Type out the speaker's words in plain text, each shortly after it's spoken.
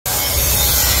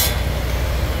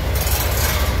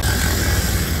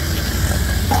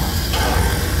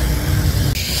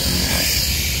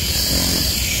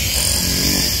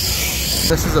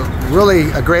This is really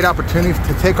a great opportunity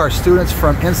to take our students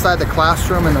from inside the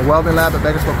classroom in the welding lab at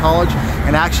Bakersfield College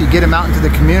and actually get them out into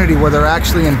the community where they're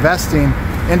actually investing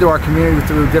into our community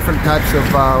through different types of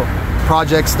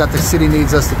projects that the city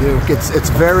needs us to do. It's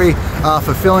very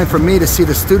fulfilling for me to see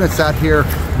the students out here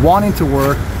wanting to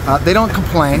work. They don't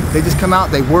complain. They just come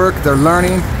out, they work, they're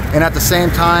learning, and at the same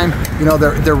time, you know,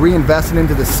 they're reinvesting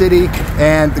into the city.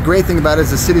 And the great thing about it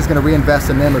is the city's going to reinvest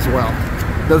in them as well.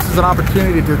 This is an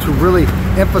opportunity to really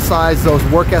emphasize those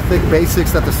work ethic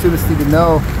basics that the students need to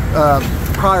know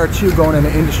prior to going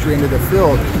into industry, into the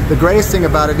field. The greatest thing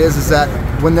about it is that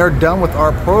when they're done with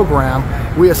our program,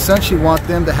 we essentially want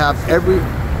them to have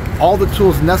all the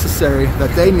tools necessary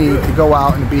that they need to go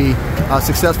out and be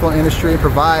successful in industry and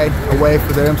provide a way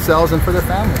for themselves and for their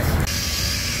families.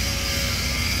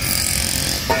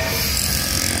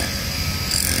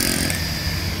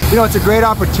 You know, it's a great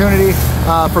opportunity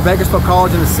for Bakersfield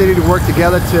College and the city to work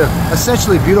together to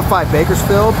essentially beautify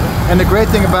Bakersfield. And the great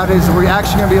thing about it is we're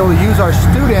actually going to be able to use our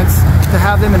students to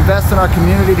have them invest in our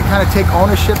community, to kind of take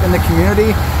ownership in the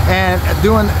community. And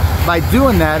by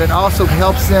doing that, it also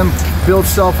helps them build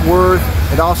self-worth.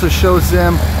 It also shows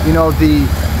them, you know, the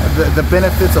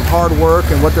benefits of hard work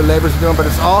and what their labor's doing, but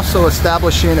it's also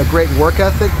establishing a great work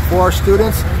ethic for our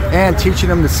students and teaching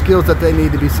them the skills that they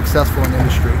need to be successful in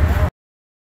industry.